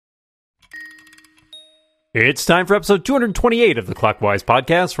It's time for episode 228 of the Clockwise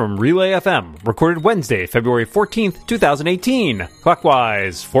podcast from Relay FM, recorded Wednesday, February 14th, 2018.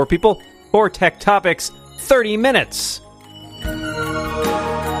 Clockwise, 4 people, 4 tech topics, 30 minutes.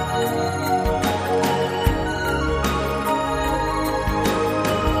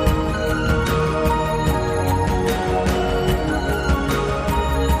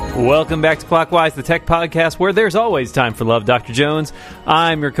 Welcome back to Clockwise, the tech podcast where there's always time for love, Dr. Jones.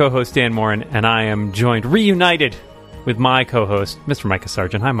 I'm your co-host, Dan Morin, and I am reunited with my co-host, Mr. Micah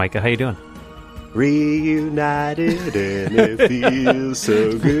Sargent. Hi, Micah. How you doing? Reunited, and it feels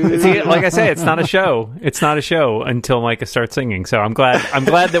so good. See, like I say, it's not a show. It's not a show until Micah starts singing. So I'm glad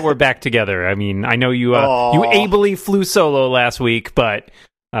that we're back together. I mean, I know you ably flew solo last week, but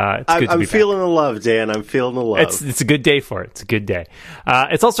it's good to be back. I'm feeling the love, Dan. I'm feeling the love. It's a good day for it. It's a good day.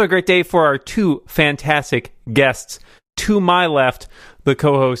 It's also a great day for our 2 fantastic guests. To my left, the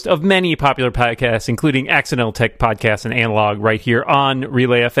co-host of many popular podcasts, including Accidental Tech Podcast and Analog, right here on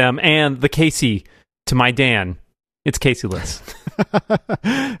Relay FM, and the Casey to my Dan. It's Casey Liss.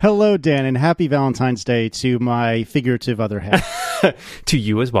 Hello, Dan, and happy Valentine's Day to my figurative other half. To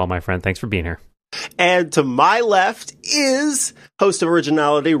you as well, my friend. Thanks for being here. And to my left is host of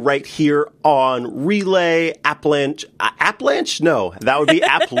Originality right here on Relay Applanch. Applanch? No, that would be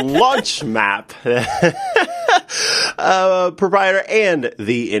App Launch Map. Proprietor and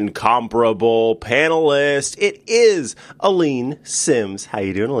the incomparable panelist. It is Aline Sims. How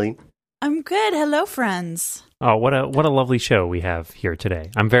you doing, Aline? I'm good. Hello, friends. Oh, what a lovely show we have here today.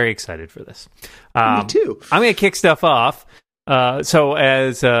 I'm very excited for this. Me too. I'm going to kick stuff off. So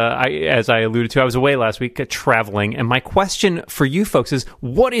as I alluded to, I was away last week traveling, and my question for you folks is,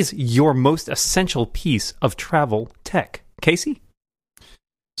 what is your most essential piece of travel tech? Casey?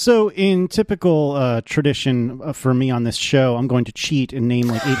 So in typical tradition for me on this show, I'm going to cheat and name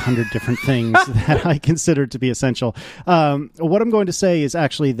like 800 different things that I consider to be essential. What I'm going to say is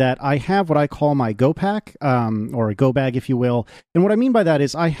actually that I have what I call my Go Pack, or a Go Bag, if you will. And what I mean by that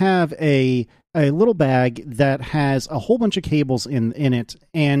is I have a little bag that has a whole bunch of cables in it,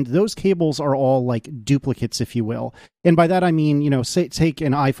 and those cables are all like duplicates, if you will. And by that I mean, take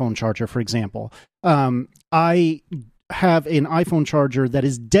an iPhone charger, for example. I have an iPhone charger that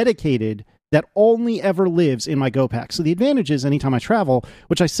is dedicated, that only ever lives in my Go Pack. So the advantage is anytime I travel,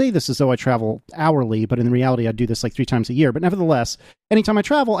 which I say this as though I travel hourly, but in reality I do this like 3 times a year. But nevertheless, anytime I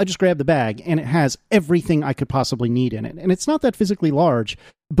travel, I just grab the bag and it has everything I could possibly need in it. And it's not that physically large,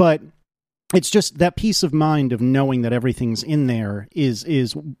 but it's just that peace of mind of knowing that everything's in there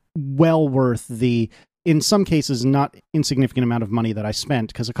is well worth the, in some cases, not insignificant amount of money that I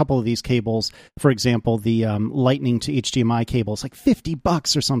spent, because a couple of these cables, for example, the Lightning to HDMI cable is like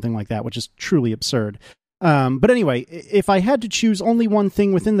 $50 or something like that, which is truly absurd. But anyway, if I had to choose only one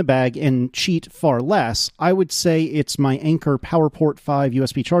thing within the bag and cheat far less, I would say it's my Anker PowerPort 5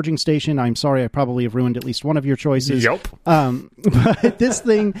 USB charging station. I'm sorry, I probably have ruined at least one of your choices. Yep. But this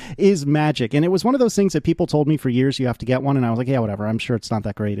thing is magic. And it was one of those things that people told me for years, you have to get one. And I was like, yeah, whatever. I'm sure it's not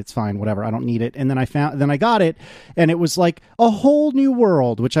that great. It's fine. Whatever. I don't need it. And then I got it. And it was like a whole new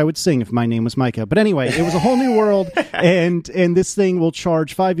world, which I would sing if my name was Micah. But anyway, it was a whole new world. And this thing will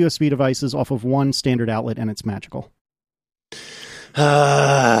charge 5 USB devices off of one standard outlet, and it's magical. I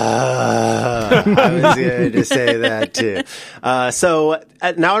was going to say that too. So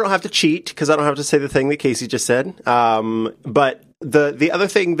now I don't have to cheat because I don't have to say the thing that Casey just said. But the other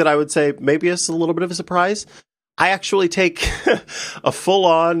thing that I would say maybe is a little bit of a surprise. I actually take a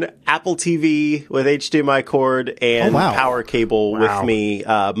full-on Apple TV with HDMI cord and power cable with me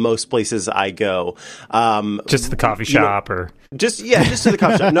most places I go. Just to the coffee shop Just to the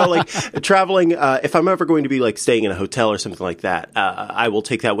coffee shop. No, like traveling, if I'm ever going to be like staying in a hotel or something like that, I will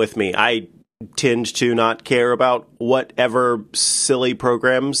take that with me. I tend to not care about whatever silly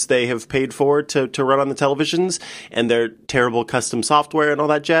programs they have paid for to run on the televisions and their terrible custom software and all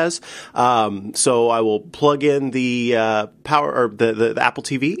that jazz. So I will plug in the power or the Apple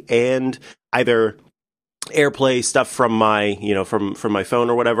TV and either AirPlay stuff from my, from my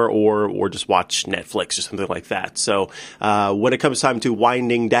phone or whatever, or just watch Netflix or something like that. So when it comes time to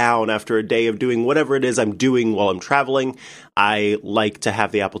winding down after a day of doing whatever it is I'm doing while I'm traveling, I like to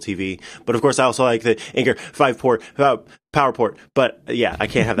have the Apple TV. But of course, I also like the Anker 5-port PowerPort. But yeah, I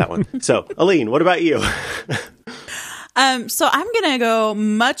can't have that one. So, Aline, what about you? So I'm going to go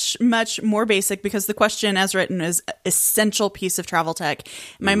much, much more basic because the question as written is essential piece of travel tech.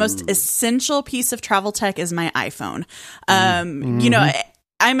 My most essential piece of travel tech is my iPhone.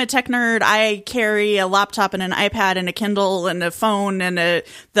 I'm a tech nerd. I carry a laptop and an iPad and a Kindle and a phone and the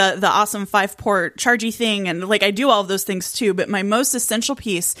awesome 5-port chargy thing. And like, I do all of those things too. But my most essential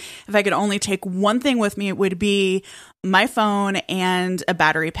piece, if I could only take one thing with me, it would be my phone and a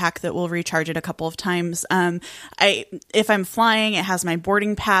battery pack that will recharge it a couple of times. If I'm flying, it has my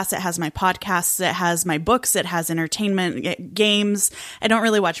boarding pass, it has my podcasts, it has my books, it has entertainment, games. I don't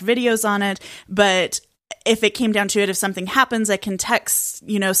really watch videos on it, but if it came down to it, if something happens, I can text,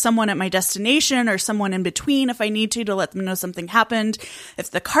 someone at my destination or someone in between if I need to let them know something happened. If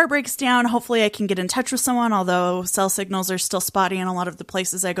the car breaks down, hopefully I can get in touch with someone, although cell signals are still spotty in a lot of the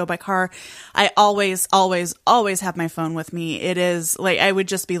places I go by car. I always, always, always have my phone with me. It is like, I would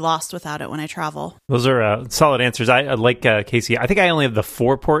just be lost without it when I travel. Those are solid answers. I like Casey. I think I only have the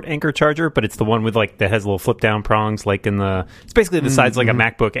 4-port Anker charger, but it's the one with that has little flip down prongs, it's basically the size like a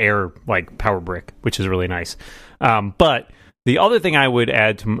MacBook Air, power brick, which is really nice. But the other thing I would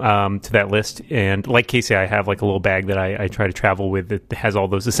add to that list, and like Casey, I have a little bag that I try to travel with that has all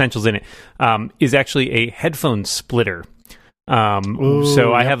those essentials in it, is actually a headphone splitter.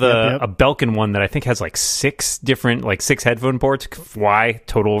 So I have a Belkin one that I think has 6 different 6 headphone ports. Why?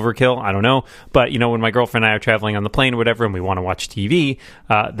 Total overkill? I don't know. But when my girlfriend and I are traveling on the plane or whatever and we want to watch TV,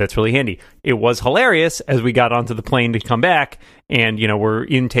 that's really handy. It was hilarious as we got onto the plane to come back and we're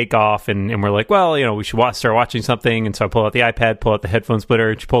in takeoff and we're like, well, we should start watching something. And so I pull out the iPad, pull out the headphone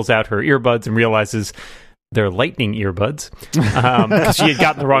splitter, and she pulls out her earbuds and realizes they're Lightning earbuds because she had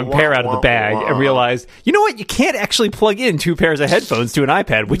gotten the wrong pair out of the bag and realized, you know what, you can't actually plug in 2 pairs of headphones to an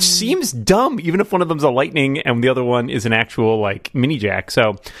iPad, which seems dumb, even if one of them's a Lightning and the other one is an actual mini jack.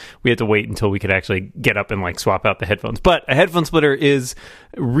 So we had to wait until we could actually get up and swap out the headphones. But a headphone splitter is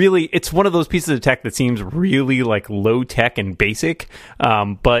really, it's one of those pieces of tech that seems really low tech and basic,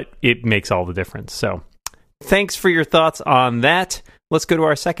 but it makes all the difference. So thanks for your thoughts on that. Let's go to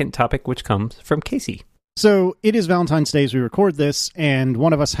our second topic, which comes from Casey. So it is Valentine's Day as we record this, and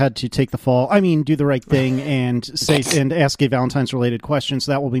one of us had to take the fall. Do the right thing and ask a Valentine's related question.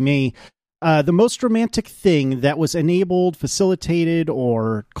 So that will be me. The most romantic thing that was enabled, facilitated,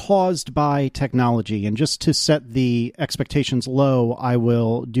 or caused by technology. And just to set the expectations low, I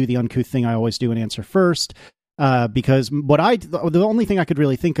will do the uncouth thing I always do and answer first. Because the only thing I could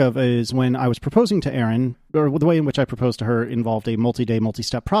really think of is when I was proposing to Erin, or the way in which I proposed to her involved a multi-day,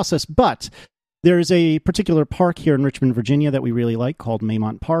 multi-step process, but there's a particular park here in Richmond, Virginia that we really like called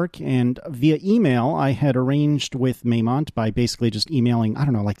Maymont Park, and via email, I had arranged with Maymont by basically just emailing,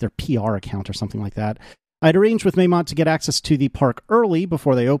 their PR account or something like that. I'd arranged with Maymont to get access to the park early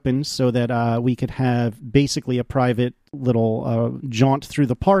before they opened so that we could have basically a private little jaunt through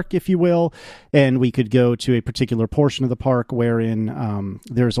the park, if you will, and we could go to a particular portion of the park wherein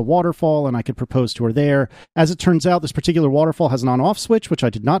there's a waterfall, and I could propose to her there. As it turns out, this particular waterfall has an on-off switch, which I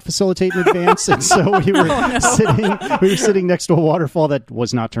did not facilitate in advance, and so we were sitting next to a waterfall that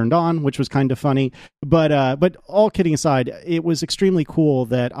was not turned on, which was kind of funny. But all kidding aside, it was extremely cool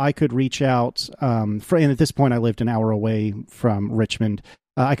that I could reach out, and at this point I lived an hour away from Richmond.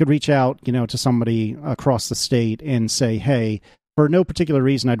 I could reach out, to somebody across the state and say, hey, for no particular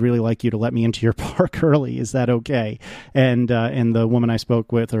reason, I'd really like you to let me into your park early. Is that okay? And the woman I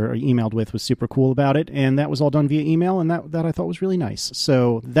spoke with or emailed with was super cool about it. And that was all done via email. And that I thought was really nice.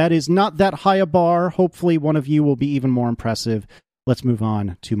 So that is not that high a bar. Hopefully one of you will be even more impressive. Let's move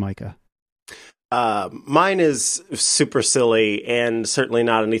on to Micah. Mine is super silly and certainly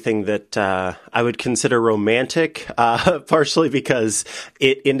not anything that I would consider romantic, partially because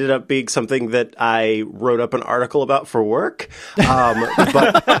it ended up being something that I wrote up an article about for work.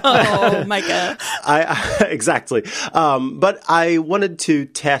 But oh, Micah. Exactly. But I wanted to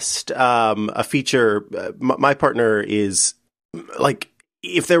test a feature. My partner is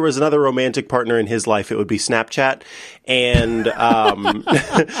if there was another romantic partner in his life, it would be Snapchat. And,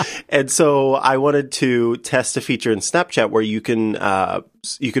 and so I wanted to test a feature in Snapchat where you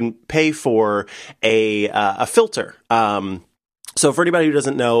can pay for a filter. So for anybody who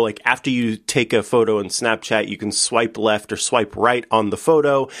doesn't know, after you take a photo in Snapchat, you can swipe left or swipe right on the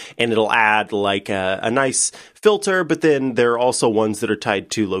photo and it'll add a nice filter, but then there are also ones that are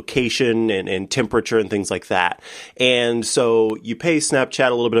tied to location and temperature and things like that. And so you pay Snapchat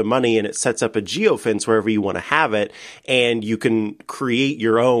a little bit of money and it sets up a geofence wherever you want to have it, and you can create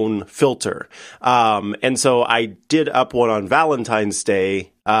your own filter. And so I did up one on Valentine's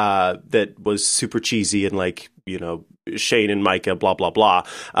Day that was super cheesy and Shane and Micah, blah, blah, blah,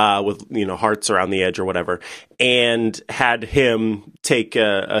 with, hearts around the edge or whatever, and had him take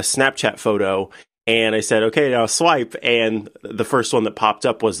a Snapchat photo. And I said, okay, now swipe. And the first one that popped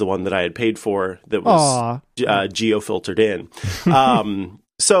up was the one that I had paid for that was geo-filtered in.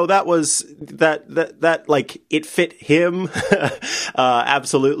 So that was that like it fit him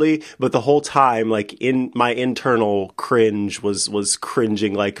absolutely, but the whole time like in my internal cringe was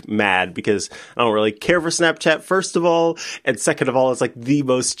cringing like mad because I don't really care for Snapchat first of all, and second of all it's like the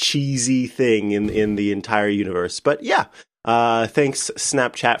most cheesy thing in the entire universe. But yeah, thanks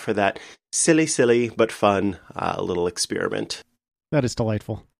Snapchat for that silly but fun little experiment. That is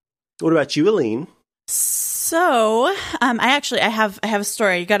delightful. What about you, Aline? So, I have a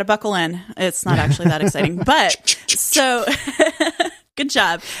story. You got to buckle in. It's not actually that exciting, but so good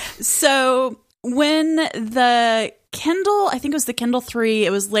job. So, when the Kindle, I think it was the Kindle 3,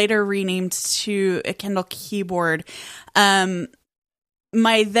 it was later renamed to a Kindle Keyboard. My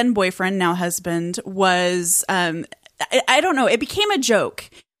then boyfriend, now husband, was I don't know. It became a joke.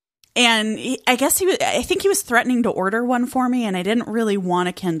 And I think he was threatening to order one for me, and I didn't really want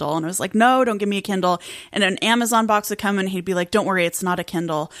a Kindle. And I was like, no, don't give me a Kindle. And an Amazon box would come and he'd be like, don't worry, it's not a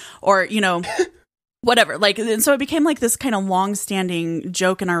Kindle. Or, whatever. Like, and so it became like this kind of long-standing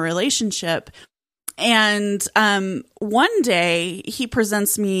joke in our relationship. And one day he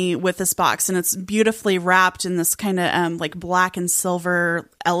presents me with this box, and it's beautifully wrapped in this kind of like black and silver,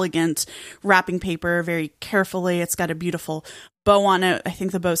 elegant wrapping paper, very carefully. It's got a beautiful bow on it. I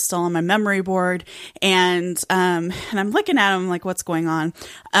think the bow's still on my memory board. And I'm looking at him like, what's going on?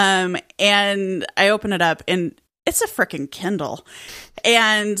 And I open it up, and it's a freaking Kindle.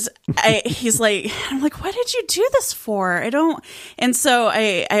 And he's like, I'm like, what did you do this for? And so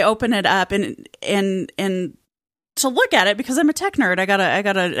I open it up and to look at it, because I'm a tech nerd, I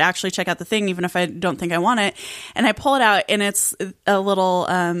gotta actually check out the thing, even if I don't think I want it. And I pull it out, and it's a little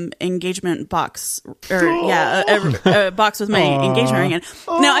engagement box, a box with my engagement ring in.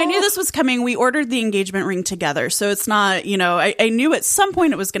 Now, I knew this was coming. We ordered the engagement ring together, so it's not, I knew at some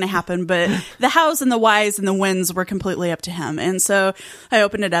point it was going to happen, but the hows and the whys and the whens were completely up to him. And so I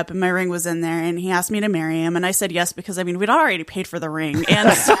opened it up, and my ring was in there, and he asked me to marry him, and I said yes, because we'd already paid for the ring,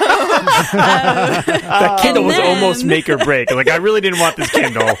 and so that Kindle was almost make or break. Like, I really didn't want this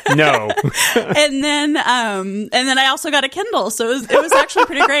Kindle. No. And then I also got a Kindle, so it was actually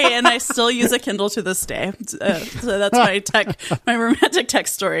pretty great, and I still use a Kindle to this day. So that's my romantic tech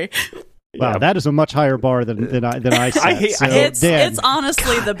story. Wow, that is a much higher bar than I set. It's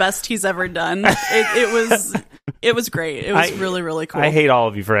honestly the best he's ever done. It was great. It was really, really cool. I hate all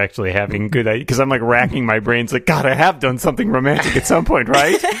of you for actually having good ideas, because I'm like racking my brains like, God, I have done something romantic at some point,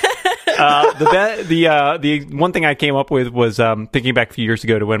 right? The one thing I came up with was thinking back a few years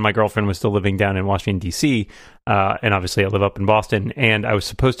ago to when my girlfriend was still living down in Washington, D.C., and obviously I live up in Boston, and I was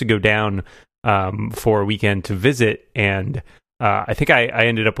supposed to go down for a weekend to visit, and I think I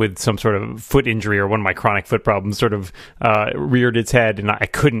ended up with some sort of foot injury, or one of my chronic foot problems sort of reared its head, and I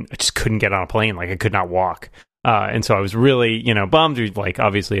just couldn't get on a plane. Like, I could not walk. And so I was really, bummed. We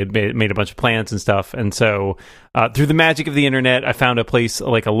obviously had made a bunch of plans and stuff. And so through the magic of the internet, I found a place,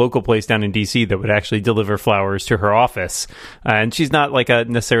 like a local place down in DC, that would actually deliver flowers to her office. And she's not like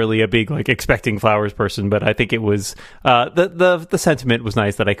necessarily a big expecting flowers person, but I think it was the sentiment was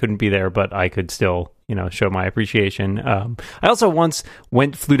nice that I couldn't be there, but I could still show my appreciation. I also once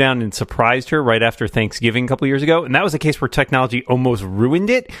flew down and surprised her right after Thanksgiving a couple years ago, and that was a case where technology almost ruined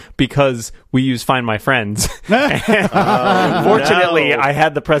it, because we used Find My Friends. Fortunately, I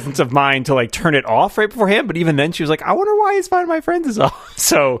had the presence of mind to turn it off right beforehand, but even then she was like, I wonder why his Find My Friends is off.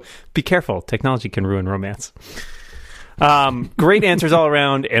 So be careful. Technology can ruin romance. Great answers all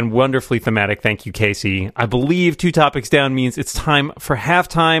around, and wonderfully thematic. Thank you, Casey. I believe 2 topics down means it's time for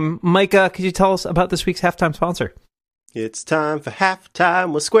halftime. Micah, could you tell us about this week's halftime sponsor? It's time for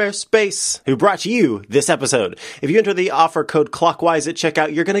halftime with Squarespace, who brought you this episode. If you enter the offer code Clockwise at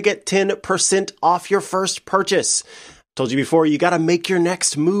checkout, you're going to get 10% off your first purchase. Told you before, you got to make your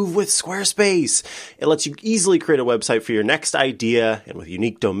next move with Squarespace. It lets you easily create a website for your next idea, and with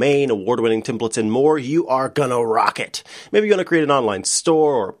unique domain, award-winning templates, and more, you are gonna rock it. Maybe you want to create an online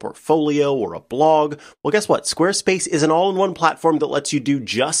store, or a portfolio, or a blog. Well, guess what? Squarespace is an all-in-one platform that lets you do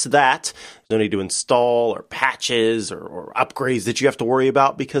just that. There's no need to install or patches or upgrades that you have to worry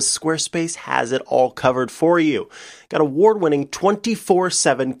about, because Squarespace has it all covered for you. Got award-winning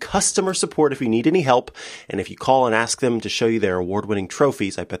 24/7 customer support if you need any help, and if you call and ask them to show you their award-winning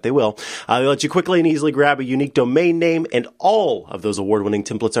trophies, I bet they will. They let you quickly and easily grab a unique domain name, and all of those award-winning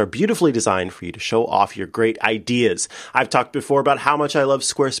templates are beautifully designed for you to show off your great ideas. I've talked before about how much I love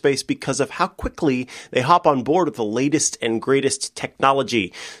Squarespace because of how quickly they hop on board with the latest and greatest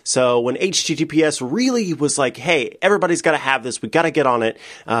technology. So when HTTPS really was like, hey, everybody's got to have this, we got to get on it,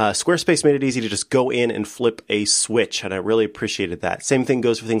 Squarespace made it easy to just go in and flip a switch, and I really appreciated that. Same thing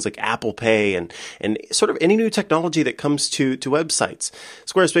goes for things like Apple Pay and sort of any new technology that it comes to websites.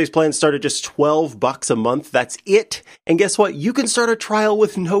 Squarespace plans start at just $12 a month. That's it. And guess what? You can start a trial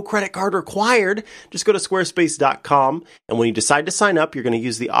with no credit card required. Just go to squarespace.com. And when you decide to sign up, you're going to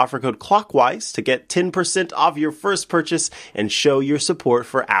use the offer code Clockwise to get 10% off your first purchase and show your support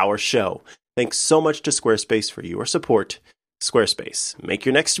for our show. Thanks so much to Squarespace for your support. Squarespace, make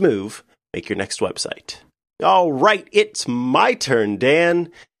your next move, make your next website. All right, it's my turn, Dan,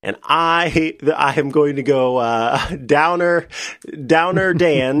 and I am going to go downer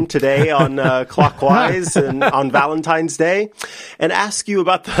Dan today on Clockwise and on Valentine's Day, and ask you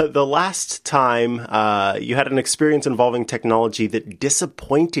about the last time you had an experience involving technology that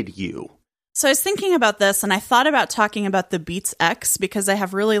disappointed you. So I was thinking about this, and I thought about talking about the Beats X because I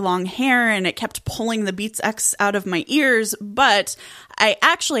have really long hair and it kept pulling the Beats X out of my ears, but I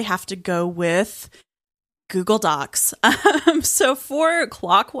actually have to go with Google Docs. So for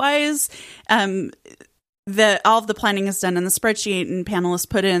Clockwise, all of the planning is done in the spreadsheet, and panelists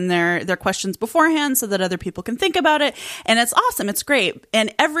put in their questions beforehand so that other people can think about it. And it's awesome. It's great.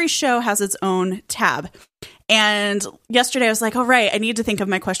 And every show has its own tab. And yesterday I was like, all right, I need to think of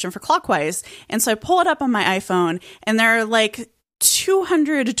my question for Clockwise. And so I pull it up on my iPhone, and there are like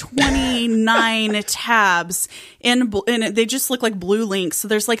 229 tabs and they just look like blue links. So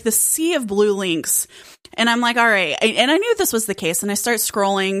there's like the sea of blue links. And I'm like, all right. And I knew this was the case. And I start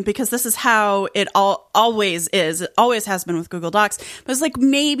scrolling because this is how it always is. It always has been with Google Docs. But it's like,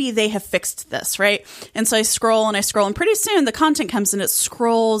 maybe they have fixed this, right? And so I scroll. And pretty soon the content comes and it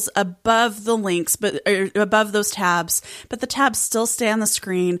scrolls above the links, above those tabs. But the tabs still stay on the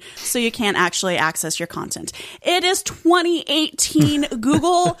screen, so you can't actually access your content. It is 2018.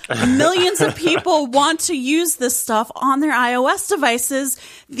 Google, millions of people want to use this stuff on their iOS devices.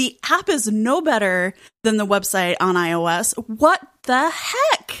 The app is no better than the website on iOS. What the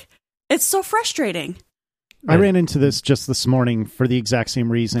heck? It's so frustrating. I ran into this just this morning for the exact same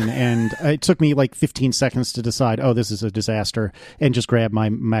reason, and it took me like 15 seconds to decide, oh, this is a disaster, and just grab my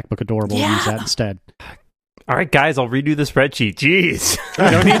MacBook Adorable and use that instead. All right, guys, I'll redo the spreadsheet. Jeez. I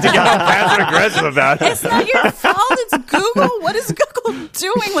don't need to get all passive aggressive about it. It's not your fault. It's Google. What is Google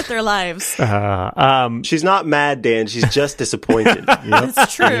doing with their lives? She's not mad, Dan. She's just disappointed.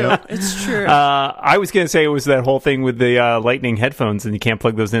 It's true. It's true. I was going to say it was that whole thing with the Lightning headphones, and you can't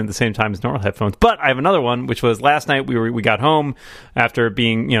plug those in at the same time as normal headphones. But I have another one, which was last night we got home after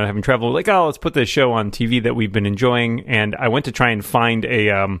being, having traveled. Like, oh, let's put this show on TV that we've been enjoying. And I went to try and find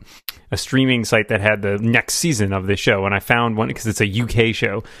a streaming site that had the next season of this show, and I found one because it's a UK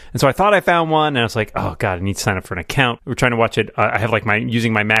show, and so I thought I found one, and I was like, oh god, I need to sign up for an account. We're trying to watch it. I have like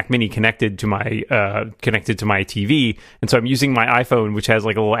using my Mac Mini connected to my TV, and so I'm using my iPhone, which has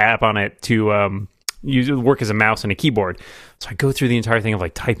like a little app on it to work as a mouse and a keyboard. So I go through the entire thing of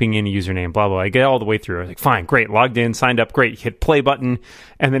like typing in a username, blah, blah. I get all the way through. I was like, fine, great. Logged in, signed up, great. Hit play button.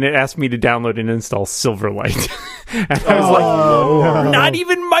 And then it asked me to download and install Silverlight. And I was like, not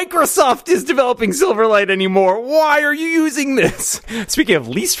even Microsoft is developing Silverlight anymore. Why are you using this? Speaking of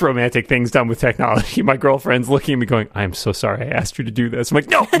least romantic things done with technology, my girlfriend's looking at me going, I'm so sorry I asked you to do this. I'm like,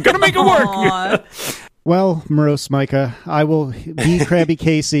 no, I'm going to make it work. Well, morose Micah, I will be Krabby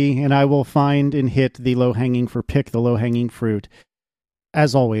Casey, and I will find and hit the low-hanging pick the low-hanging fruit.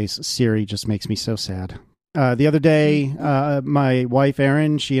 As always, Siri just makes me so sad. The other day, my wife,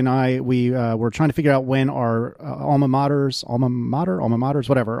 Erin, she and I, we were trying to figure out when our alma maters,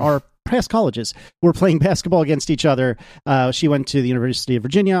 whatever, our past colleges were playing basketball against each other. She went to the University of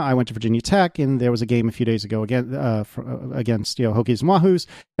Virginia. I went to Virginia Tech, and there was a game a few days ago against Hokies and Wahoos.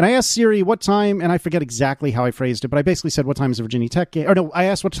 And I asked Siri what time, and I forget exactly how I phrased it, but I basically said, what time is the Virginia Tech game? Or no, I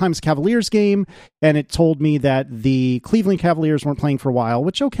asked what time is the Cavaliers game, and it told me that the Cleveland Cavaliers weren't playing for a while,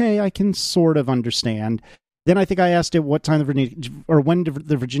 which, okay, I can sort of understand. Then I think I asked it when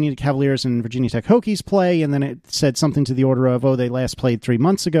the Virginia Cavaliers and Virginia Tech Hokies play, and then it said something to the order of, they last played 3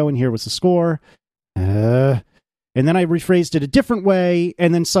 months ago, and here was the score. And then I rephrased it a different way,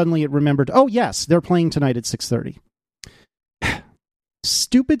 and then suddenly it remembered, oh, yes, they're playing tonight at 6:30.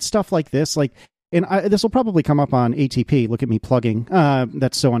 Stupid stuff like this, and this will probably come up on ATP. Look at me plugging.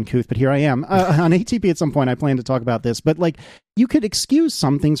 That's so uncouth, but here I am. On ATP at some point, I plan to talk about this. But you could excuse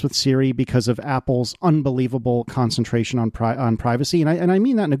some things with Siri because of Apple's unbelievable concentration on privacy. And I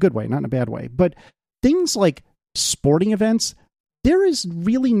mean that in a good way, not in a bad way. But things like sporting events, there is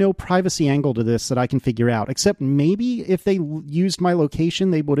really no privacy angle to this that I can figure out, except maybe if they used my location,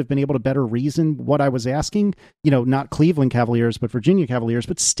 they would have been able to better reason what I was asking. Not Cleveland Cavaliers, but Virginia Cavaliers.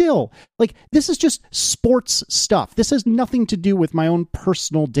 But still, this is just sports stuff. This has nothing to do with my own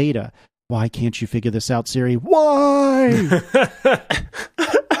personal data. Why can't you figure this out, Siri? Why?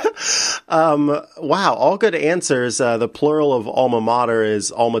 Wow, all good answers. The plural of alma mater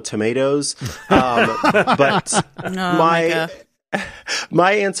is alma tomatoes. But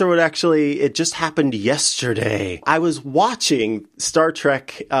my answer would actually, it just happened yesterday. I was watching Star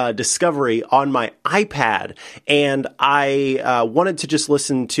Trek Discovery on my iPad, and I wanted to just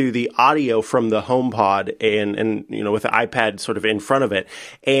listen to the audio from the HomePod and with the iPad sort of in front of it.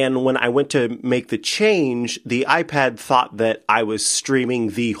 And when I went to make the change, the iPad thought that I was streaming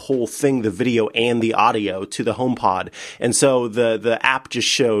the whole thing, the video and the audio, to the HomePod. And so the app just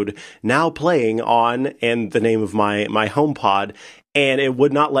showed now playing on, and the name of my HomePod. And it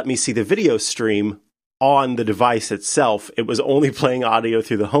would not let me see the video stream on the device itself. It was only playing audio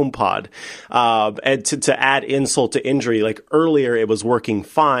through the HomePod. And to add insult to injury, like earlier it was working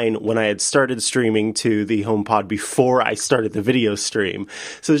fine when I had started streaming to the HomePod before I started the video stream.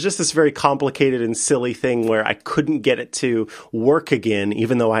 So there's just this very complicated and silly thing where I couldn't get it to work again,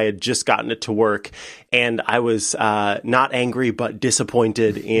 even though I had just gotten it to work. And I was not angry, but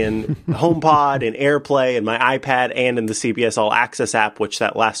disappointed in HomePod and AirPlay and my iPad and in the CBS All Access app, which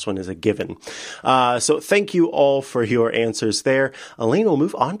that last one is a given. So thank you all for your answers there. Elaine, we'll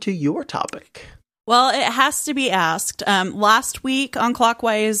move on to your topic. Well, it has to be asked. Last week on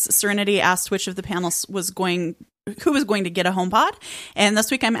Clockwise, Serenity asked which of the panels who was going to get a HomePod. And this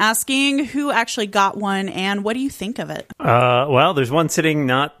week I'm asking who actually got one and what do you think of it? Well, there's one sitting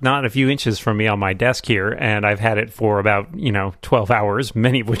not a few inches from me on my desk here, and I've had it for about, 12 hours,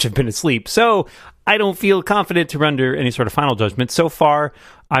 many of which have been asleep. So I don't feel confident to render any sort of final judgment. So far,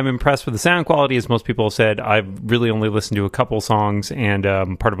 I'm impressed with the sound quality. As most people have said, I've really only listened to a couple songs and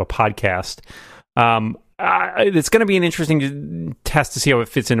part of a podcast. It's going to be an interesting test to see how it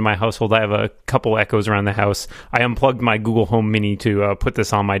fits into my household. I have a couple Echoes around the house. I unplugged my Google Home Mini to put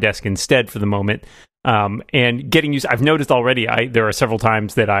this on my desk instead for the moment. And getting used, I've noticed already, there are several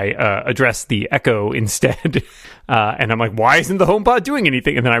times that I address the Echo instead. And I'm like, why isn't the HomePod doing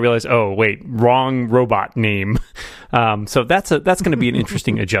anything? And then I realize, oh, wait, wrong robot name. So that's going to be an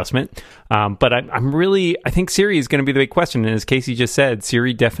interesting adjustment. But I think Siri is going to be the big question. And as Casey just said,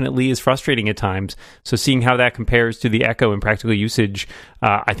 Siri definitely is frustrating at times. So seeing how that compares to the Echo in practical usage,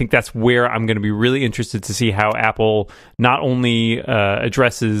 I think that's where I'm going to be really interested to see how Apple not only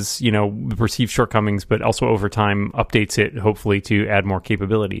addresses, perceived shortcomings, but also over time updates it, hopefully, to add more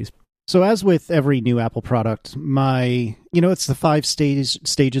capabilities. So as with every new Apple product, it's the 5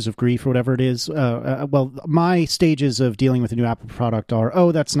 stages of grief or whatever it is. My stages of dealing with a new Apple product are,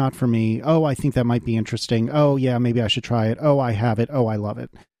 oh, that's not for me. Oh, I think that might be interesting. Oh, yeah, maybe I should try it. Oh, I have it. Oh, I love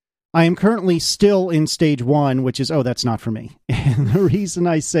it. I am currently still in stage 1, which is, oh, that's not for me. And the reason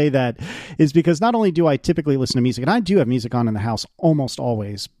I say that is because not only do I typically listen to music, and I do have music on in the house almost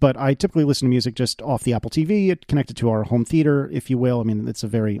always, but I typically listen to music just off the Apple TV, connected to our home theater, if you will. I mean, it's a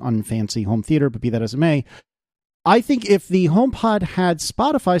very unfancy home theater, but be that as it may. I think if the HomePod had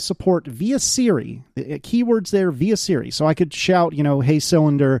Spotify support via Siri, keywords there via Siri, so I could shout, hey,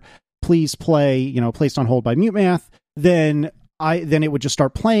 Cylinder, please play, Placed on Hold by Mute Math, then it would just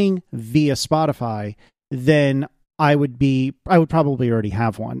start playing via Spotify. Then I would probably already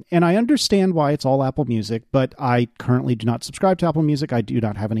have one. And I understand why it's all Apple Music, but I currently do not subscribe to Apple Music. I do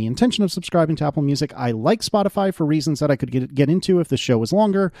not have any intention of subscribing to Apple Music. I like Spotify for reasons that I could get into if the show was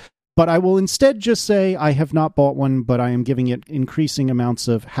longer. But I will instead just say I have not bought one, but I am giving it increasing amounts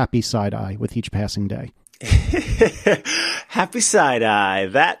of happy side eye with each passing day. Happy side eye.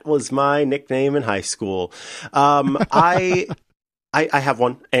 That was my nickname in high school. I have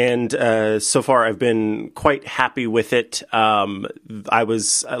one, and so far I've been quite happy with it. I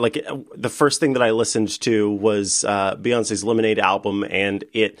was the first thing that I listened to was Beyonce's Lemonade album, and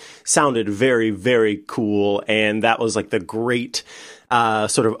it sounded very, very cool. And that was like the great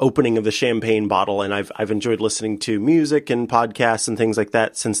sort of opening of the champagne bottle. And I've enjoyed listening to music and podcasts and things like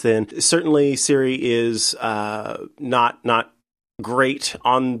that since then. Certainly, Siri is not great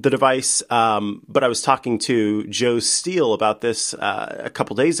on the device, but I was talking to Joe Steele about this a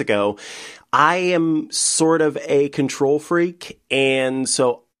couple days ago. I am sort of a control freak, and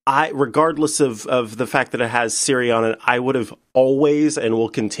so regardless of the fact that it has Siri on it, I would have always and will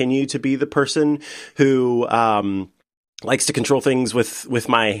continue to be the person who likes to control things with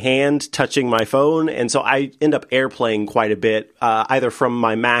my hand touching my phone. And so I end up AirPlaying quite a bit, either from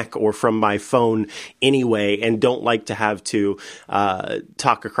my Mac or from my phone anyway, and don't like to have to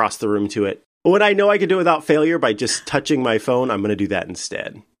talk across the room to it. When I know I can do it without failure by just touching my phone, I'm going to do that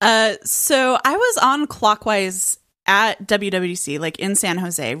instead. So I was on Clockwise at WWDC, like in San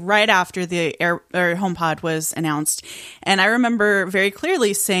Jose, right after the HomePod was announced. And I remember very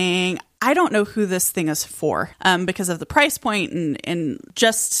clearly saying, I don't know who this thing is for, because of the price point and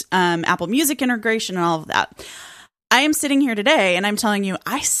just Apple Music integration and all of that. I am sitting here today and I'm telling you,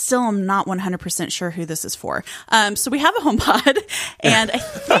 I still am not 100% sure who this is for. So we have a HomePod and I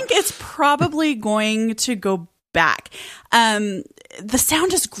think it's probably going to go back. The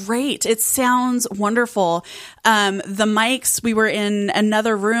sound is great. It sounds wonderful. The mics, we were in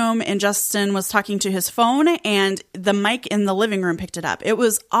another room and Justin was talking to his phone and the mic in the living room picked it up. It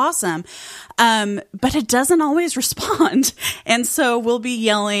was awesome. But it doesn't always respond. And so we'll be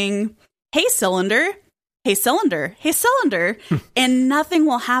yelling, "Hey, cylinder. Hey, cylinder, hey, cylinder," and nothing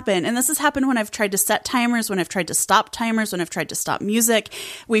will happen. And this has happened when I've tried to set timers, when I've tried to stop timers, when I've tried to stop music.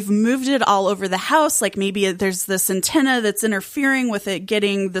 We've moved it all over the house. Like maybe there's this antenna that's interfering with it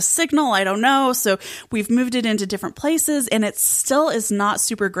getting the signal. I don't know. So we've moved it into different places and it still is not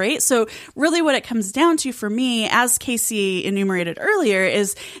super great. So really what it comes down to for me, as Casey enumerated earlier,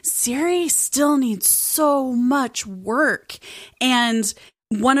 is Siri still needs so much work. And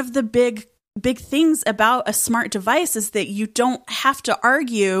one of the big things about a smart device is that you don't have to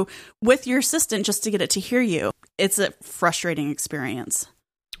argue with your assistant just to get it to hear you. It's a frustrating experience.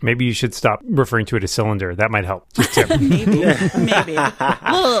 Maybe you should stop referring to it as cylinder. That might help. Maybe.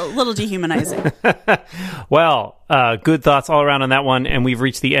 Little dehumanizing. Well, good thoughts all around on that one. And we've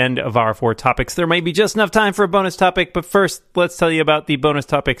reached the end of our 4 topics. There might be just enough time for a bonus topic. But first, let's tell you about the bonus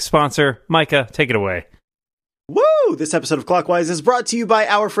topic sponsor. Micah, take it away. Woo! This episode of Clockwise is brought to you by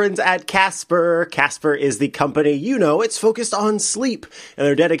our friends at Casper. Casper is the company, it's focused on sleep, and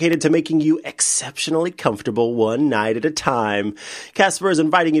they're dedicated to making you exceptionally comfortable one night at a time. Casper is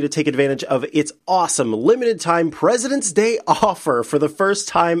inviting you to take advantage of its awesome limited-time President's Day offer for the first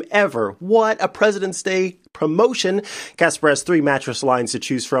time ever. What a President's Day promotion. Casper has 3 mattress lines to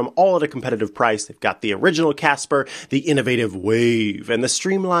choose from, all at a competitive price. They've got the original Casper, the innovative Wave, and the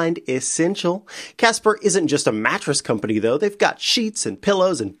streamlined Essential. Casper isn't just a mattress company, though. They've got sheets and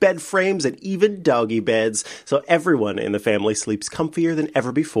pillows and bed frames and even doggy beds, so everyone in the family sleeps comfier than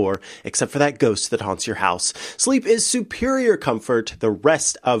ever before, except for that ghost that haunts your house. Sleep in superior comfort the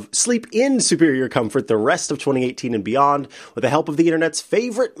rest of 2018 and beyond with the help of the internet's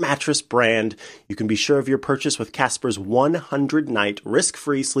favorite mattress brand. You can be sure of your purchase with Casper's 100-night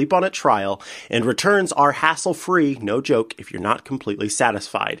risk-free sleep on it trial, and returns are hassle-free, no joke, if you're not completely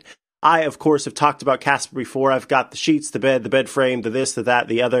satisfied. I, of course, have talked about Casper before. I've got the sheets, the bed frame, the this, the that,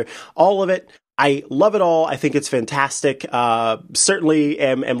 the other, all of it. I love it all. I think it's fantastic. Certainly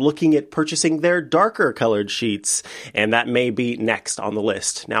am looking at purchasing their darker colored sheets, and that may be next on the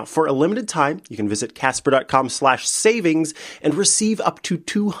list. Now, for a limited time, you can visit Casper.com/savings and receive up to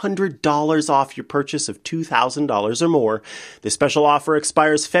 $200 off your purchase of $2,000 or more. This special offer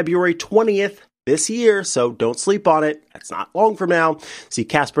expires February 20th. This year, so don't sleep on it. That's not long from now. See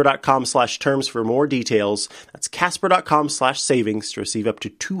Casper.com/terms for more details. That's Casper.com/savings to receive up to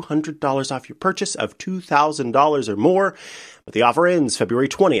 $200 off your purchase of $2,000 or more. But the offer ends February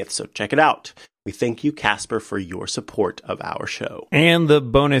 20th, so check it out. We thank you, Casper, for your support of our show. And the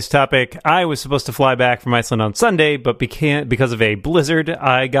bonus topic, I was supposed to fly back from Iceland on Sunday, but because of a blizzard,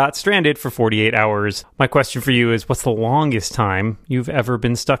 I got stranded for 48 hours. My question for you is, what's the longest time you've ever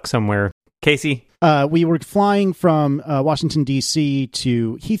been stuck somewhere? Casey? We were flying from Washington, D.C.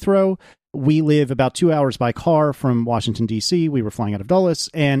 to Heathrow. We live about 2 hours by car from Washington, D.C. We were flying out of Dulles,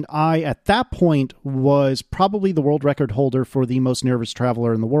 and I, at that point, was probably the world record holder for the most nervous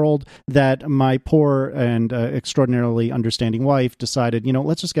traveler in the world, that my poor and extraordinarily understanding wife decided,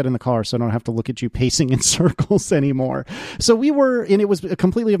 let's just get in the car so I don't have to look at you pacing in circles anymore. So we were, and it was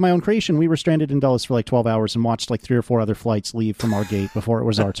completely of my own creation, we were stranded in Dulles for like 12 hours and watched like 3 or 4 other flights leave from our gate before it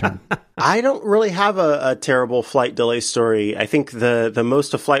was our turn. I don't really have a terrible flight delay story. I think the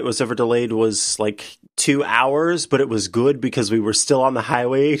most a flight was ever delayed was like 2 hours, but it was good because we were still on the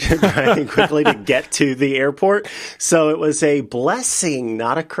highway trying quickly to get to the airport. So it was a blessing,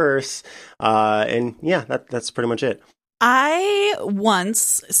 not a curse. And yeah, that's pretty much it. I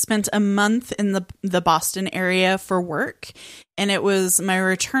once spent a month in the Boston area for work, and it was my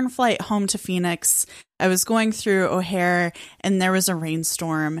return flight home to Phoenix. I was going through O'Hare, and there was a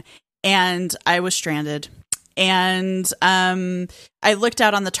rainstorm, and I was stranded. And I looked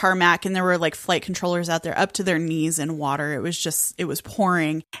out on the tarmac, and there were like flight controllers out there up to their knees in water. It was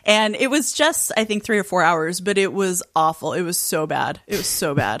pouring, and it was just, I think, 3 or 4 hours, but it was awful. It was so bad.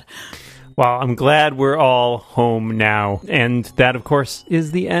 Well, I'm glad we're all home now. And that, of course,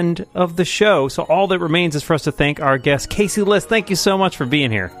 is the end of the show. So all that remains is for us to thank our guest, Casey Liss. Thank you so much for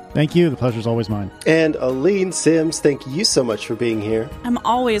being here. Thank you. The pleasure's always mine. And Aline Sims, thank you so much for being here. I'm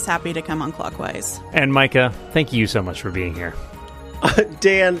always happy to come on Clockwise. And Micah, thank you so much for being here.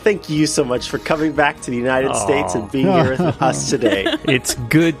 Dan, thank you so much for coming back to the United States and being here with us today. It's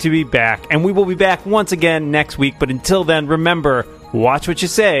good to be back. And we will be back once again next week. But until then, remember, watch what you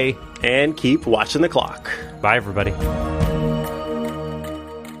say. And keep watching the clock. Bye, everybody.